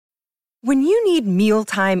When you need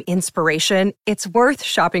mealtime inspiration, it's worth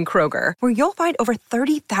shopping Kroger, where you'll find over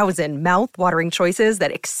 30,000 mouth-watering choices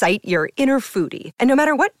that excite your inner foodie. And no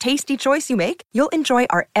matter what tasty choice you make, you'll enjoy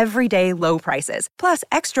our everyday low prices, plus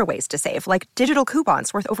extra ways to save, like digital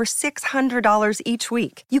coupons worth over $600 each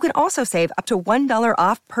week. You can also save up to $1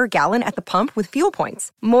 off per gallon at the pump with fuel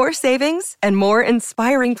points. More savings and more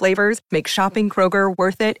inspiring flavors make shopping Kroger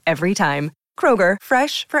worth it every time. Kroger,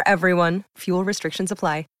 fresh for everyone. Fuel restrictions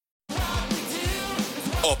apply.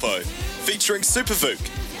 Oppo, featuring Supervook,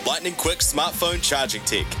 lightning-quick smartphone charging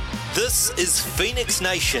tech. This is Phoenix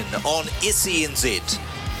Nation on SENZ.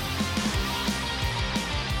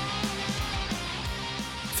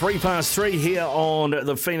 3:03 here on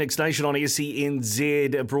the Phoenix Nation on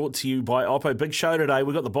SENZ, brought to you by Oppo. Big show today.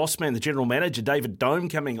 We've got the boss man, the general manager, David Dome,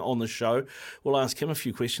 coming on the show. We'll ask him a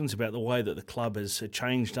few questions about the way that the club has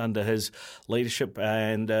changed under his leadership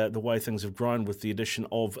and the way things have grown with the addition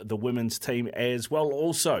of the women's team as well.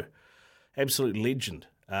 Also, absolute legend,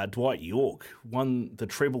 Dwight York won the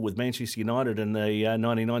treble with Manchester United in the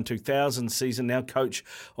 99-2000 season, now coach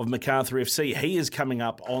of MacArthur FC. He is coming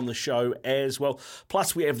up on the show as well.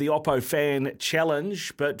 Plus, we have the Oppo Fan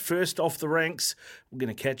Challenge. But first off the ranks, we're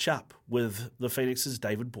going to catch up with the Phoenix's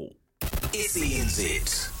David Ball.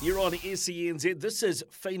 SENZ. You're on SENZ. This is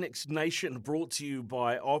Phoenix Nation, brought to you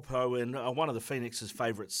by Oppo, and one of the Phoenix's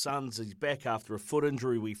favourite sons. He's back after a foot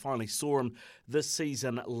injury. We finally saw him this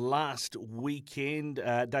season last weekend.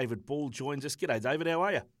 David Ball joins us. G'day, David. How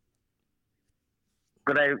are you?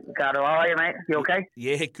 Good day, Ricardo. How are you, mate? You okay?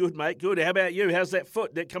 Yeah, good, mate. Good. How about you? How's that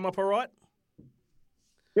foot? Did it come up all right?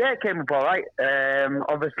 Yeah, it came up all right.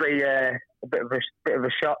 Obviously, a bit of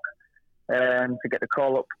a shock to get the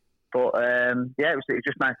call up. But yeah, it was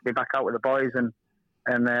just nice to be back out with the boys and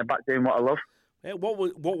back doing what I love. Yeah, what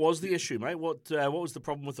was the issue, mate? What was the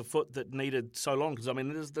problem with the foot that needed so long? Because I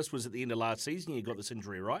mean, this was at the end of last season. You got this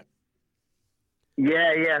injury, right?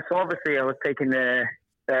 Yeah. So obviously, I was taking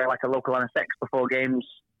like a local anaesthetic before games,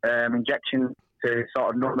 injection to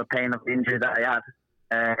sort of numb the pain of the injury that I had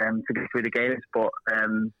to get through the games. But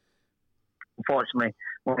unfortunately,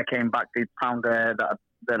 when I came back, they found that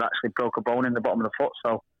actually broke a bone in the bottom of the foot.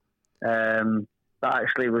 So that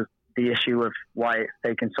actually was the issue of why it's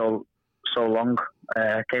taken so long.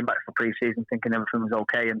 Came back for pre-season thinking everything was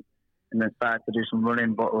okay, and then started to do some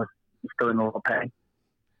running, but was still in a lot of pain.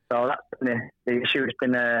 So that's been the issue. It's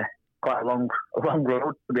been quite a long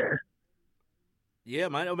road, to be honest. Yeah,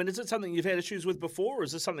 mate. I mean, is it something you've had issues with before, or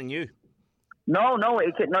is this something new? No.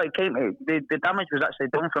 It came. The damage was actually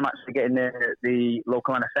done from actually getting the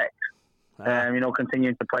local anaesthetic.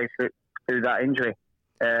 Continuing to play through that injury.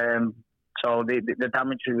 So the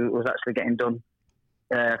damage was actually getting done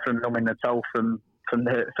from numbing the toe from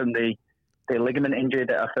the ligament injury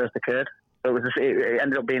that first occurred. So it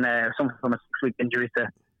ended up being something from a 6-week injury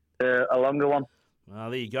to a longer one.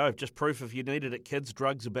 Well, there you go. Just proof if you needed it, kids,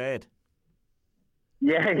 drugs are bad.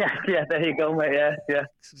 Yeah. There you go, mate. Yeah.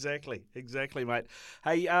 Exactly, mate.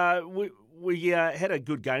 Hey, we had a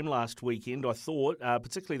good game last weekend, I thought,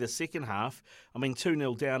 particularly the second half. I mean,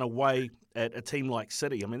 2-0 down away at a team like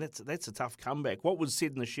City. I mean, that's a tough comeback. What was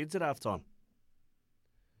said in the sheds at halftime?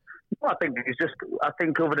 Well, I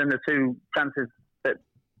think other than the two chances that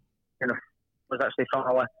was actually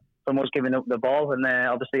from us giving up the ball, and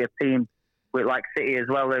obviously a team with like City as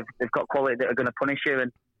well, they've got quality that are going to punish you,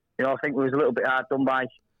 and I think it was a little bit hard done by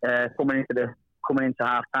coming into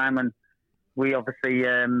half time, and we obviously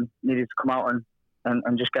needed to come out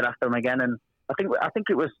and just get after them again. And I think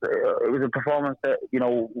it was a performance that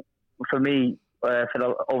for me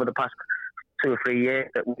over the past 2 or 3 years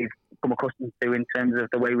that we've become accustomed to in terms of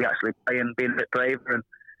the way we actually play and being a bit braver, and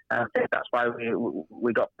I think that's why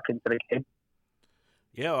we got back into the game.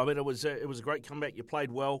 Yeah, I mean, it was a great comeback. You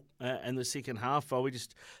played well in the second half. We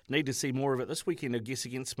just need to see more of it this weekend, I guess,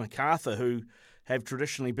 against MacArthur, who have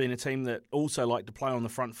traditionally been a team that also like to play on the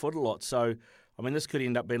front foot a lot. So, I mean, this could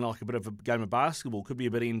end up being like a bit of a game of basketball. Could be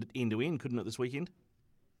a bit end-to-end, couldn't it, this weekend?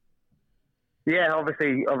 Yeah,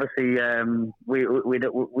 obviously, we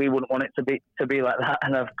wouldn't want it to be like that,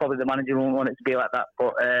 and probably the manager wouldn't want it to be like that.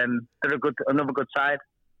 But they're another good side.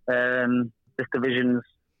 This division's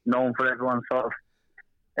known for everyone sort of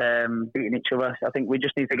beating each other. I think we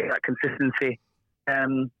just need to get that consistency.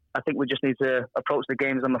 I think we just need to approach the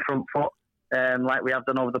games on the front foot, like we have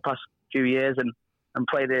done over the past few years, and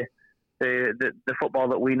play the football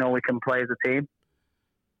that we know we can play as a team.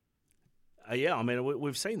 Yeah, I mean,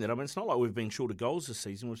 we've seen that. I mean, it's not like we've been short of goals this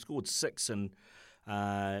season. We've scored 6 and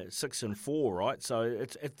 4, right? So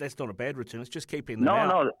that's not a bad return. It's just keeping them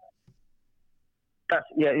out. No. That's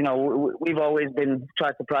we've always been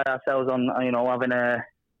tried to pride ourselves on having a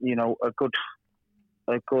a good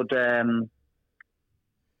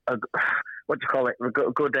what do you call it? A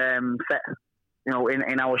good set.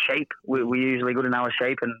 In our shape, we're usually good in our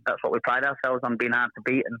shape, and that's what we pride ourselves on, being hard to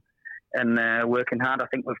beat and working hard. I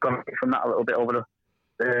think we've gone from that a little bit over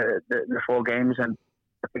the 4 games, and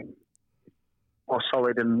I think more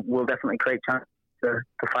solid, and we'll definitely create chance to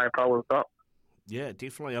firepower we've got. Yeah,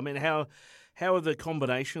 definitely. I mean, how are the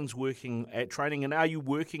combinations working at training, and are you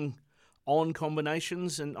working on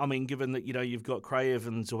combinations? And I mean, given that you've got Kraev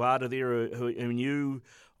and Zawada there who are new,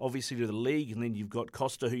 obviously, to the league, and then you've got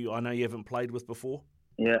Costa, who I know you haven't played with before.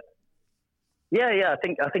 Yeah. I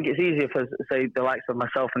think it's easier for, say, the likes of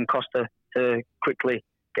myself and Costa to quickly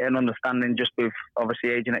get an understanding, just with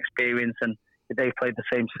obviously age and experience, and they played the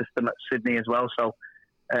same system at Sydney as well. So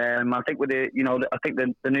I think with the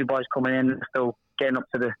new boys coming in, still getting up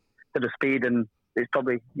to the speed, and it's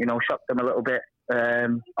probably shocked them a little bit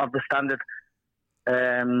of the standard.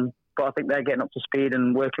 But I think they're getting up to speed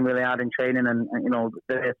and working really hard in training, and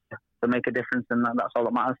they're to make a difference, and that's all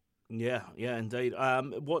that matters. Yeah, indeed.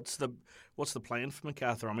 What's the plan for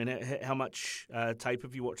MacArthur? I mean, how much tape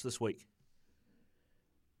have you watched this week?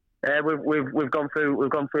 We've gone through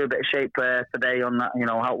a bit of shape today on that.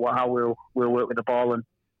 How we'll work with the ball, and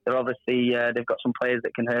they're obviously they've got some players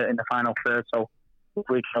that can hurt in the final third. So if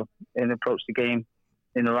we can approach the game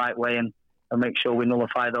in the right way and make sure we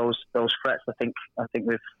nullify those threats, I think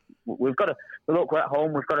we've got to look at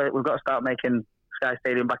home. We've got to start making Sky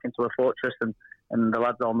Stadium back into a fortress, and the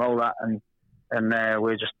lads all know that, and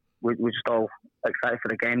we're just all excited for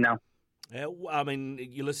the game now. Yeah, I mean,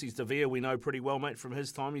 Ulysses De Vere, we know pretty well, mate, from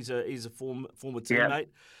his time. He's a former teammate.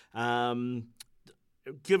 Yeah.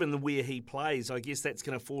 Given where he plays, I guess that's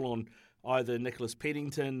going to fall on either Nicholas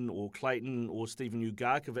Peddington or Clayton or Stephen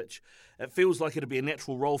Ugarkovic. It feels like it'd be a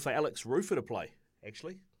natural role for Alex Rufer to play,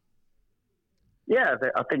 actually. Yeah,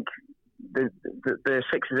 I think the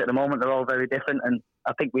sixes at the moment, they're all very different, and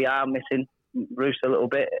I think we are missing Rufer a little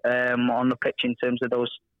bit on the pitch in terms of those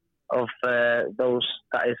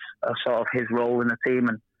that is a sort of his role in the team.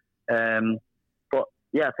 And but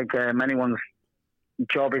yeah, I think anyone's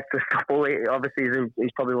job is to stop Bully. Obviously,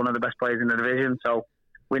 he's probably one of the best players in the division, so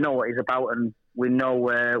we know what he's about, and we know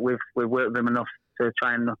we've worked with him enough to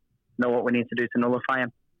try and know what we need to do to nullify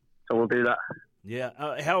him. So we'll do that. Yeah.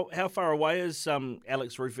 How far away is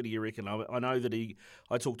Alex Rufer, do you reckon? I know that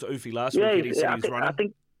I talked to Ufi last week, and he said he was running. I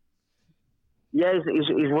think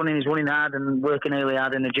he's running hard and working really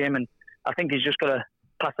hard in the gym, and I think he's just got to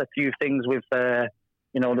pass a few things with the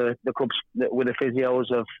clubs, with the physios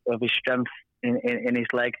of his strength in his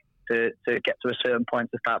leg to get to a certain point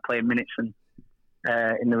to start playing minutes and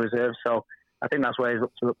in the reserve. So I think that's where he's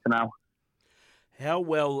up to now. How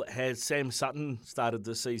well has Sam Sutton started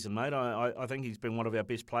this season, mate? I think he's been one of our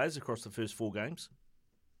best players across the first 4 games.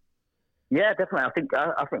 Yeah, definitely. I think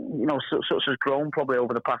Sutton's has grown probably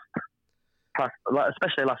over the past,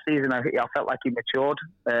 especially last season. I felt like he matured,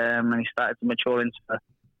 and he started to mature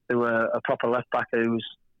into a proper left back who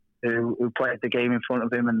played the game in front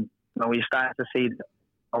of him, and you started to see that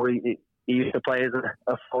he used to play as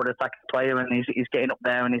a forward attacking player, and he's getting up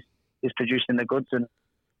there and he's producing the goods.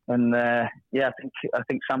 And I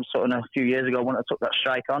think Sam Sutton a few years ago took that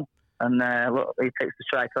strike on, and look, he takes the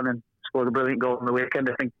strike on and scored a brilliant goal on the weekend.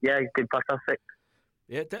 I think he's been fantastic.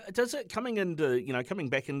 Yeah, does it coming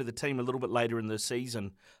back into the team a little bit later in the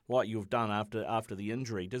season, like you've done after the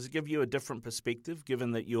injury? Does it give you a different perspective,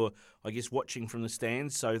 given that you're, I guess, watching from the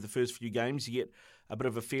stands? So the first few games, you get a bit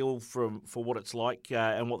of a feel for what it's like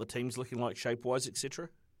and what the team's looking like shape-wise, etc.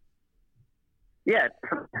 Yeah,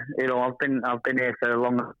 I've been here for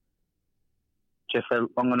long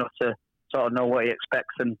enough to sort of know what he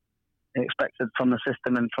expects and expected from the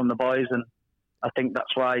system and from the boys, and I think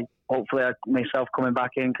that's why hopefully myself coming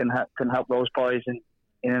back in can help those boys in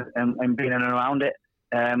being in and around it.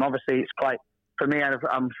 Obviously, it's quite, for me,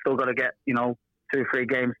 I'm still got to get 2 or 3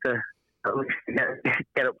 games to at least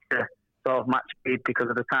get up to sort of match speed because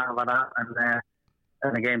of the time I've had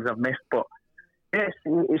and the games I've missed. But yeah,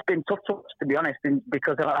 it's been tough to watch, to be honest,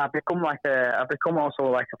 because I've become also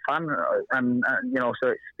like a fan, and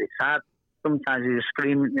so it's hard. Sometimes you just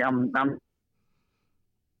scream.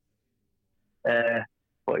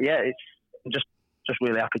 But yeah, I'm just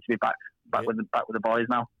really happy to be back with the boys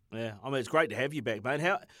now. Yeah, I mean, it's great to have you back, mate.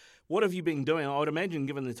 What have you been doing? I would imagine,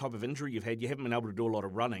 given the type of injury you've had, you haven't been able to do a lot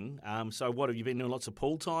of running. So what have you been doing? Lots of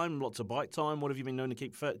pool time, lots of bike time. What have you been doing to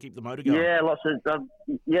keep fit, keep the motor going? Yeah, lots of.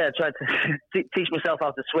 Tried to teach myself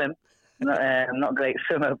how to swim. I'm not a great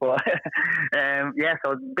swimmer, but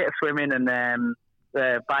so a bit of swimming and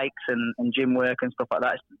bikes and gym work and stuff like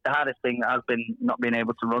that. The hardest thing has been not being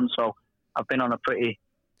able to run. So I've been on a pretty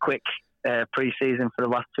quick pre-season for the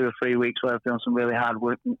last 2 or 3 weeks where I've done some really hard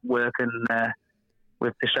work and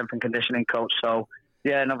with the strength and conditioning coach. So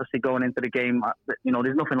yeah, and obviously going into the game,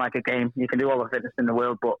 there's nothing like a game. You can do all the fitness in the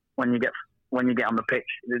world, but when you get on the pitch,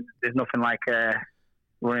 there's nothing like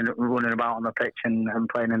running about on the pitch and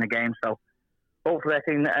playing in a game. So hopefully I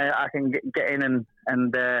can get in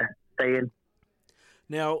and stay in.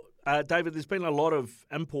 Now, David, there's been a lot of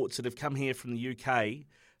imports that have come here from the UK.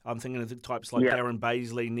 I'm thinking of the types like Darren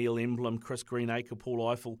Baisley, Neil Emblem, Chris Greenacre, Paul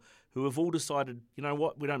Eiffel, who have all decided, you know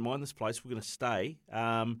what, we don't mind this place, we're going to stay.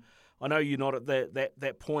 I know you're not at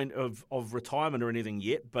that point of retirement or anything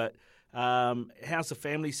yet, but how's the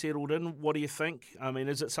family settled in? What do you think? I mean,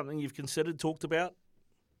 is it something you've considered, talked about?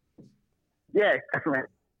 Yeah, definitely.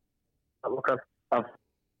 Look, I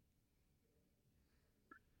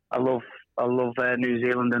love New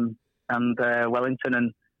Zealand and Wellington,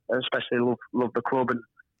 and especially love the club and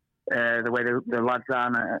the way the lads are.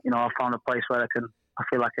 And, I found a place where I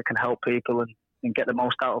feel like I can help people and get the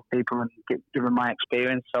most out of people and give them my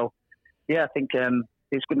experience. So yeah, I think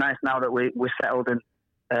it's good, nice now that we're settled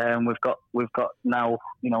and we've got now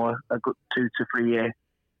a good 2 to 3 year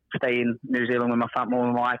stay in New Zealand with my family,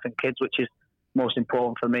 with my wife and kids, which is most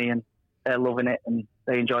important for me. And they're loving it and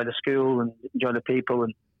they enjoy the school and enjoy the people.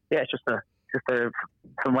 And yeah, it's just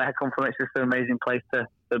from where I come from, it's just an amazing place to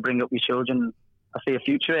bring up your children. I see a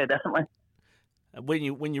future here, definitely.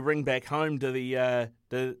 When you ring back home, do the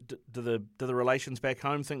relations back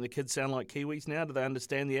home think the kids sound like Kiwis now? Do they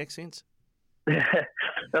understand the accents?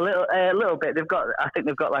 a little bit. I think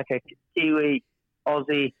they've got like a Kiwi,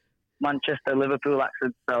 Aussie, Manchester, Liverpool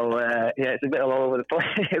accent. So yeah, it's a bit all over the place.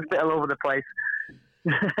 It's a bit all over the place.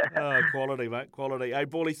 Quality, mate, quality. Hey,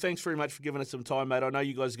 Bally, thanks very much for giving us some time, mate. I know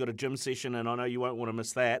you guys got a gym session, and I know you won't want to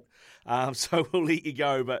miss that. So we'll let you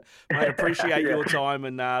go. But, mate, appreciate your time,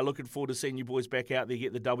 and looking forward to seeing you boys back out there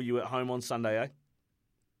get the W at home on Sunday, eh?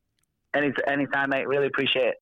 Anytime, mate. Really appreciate it.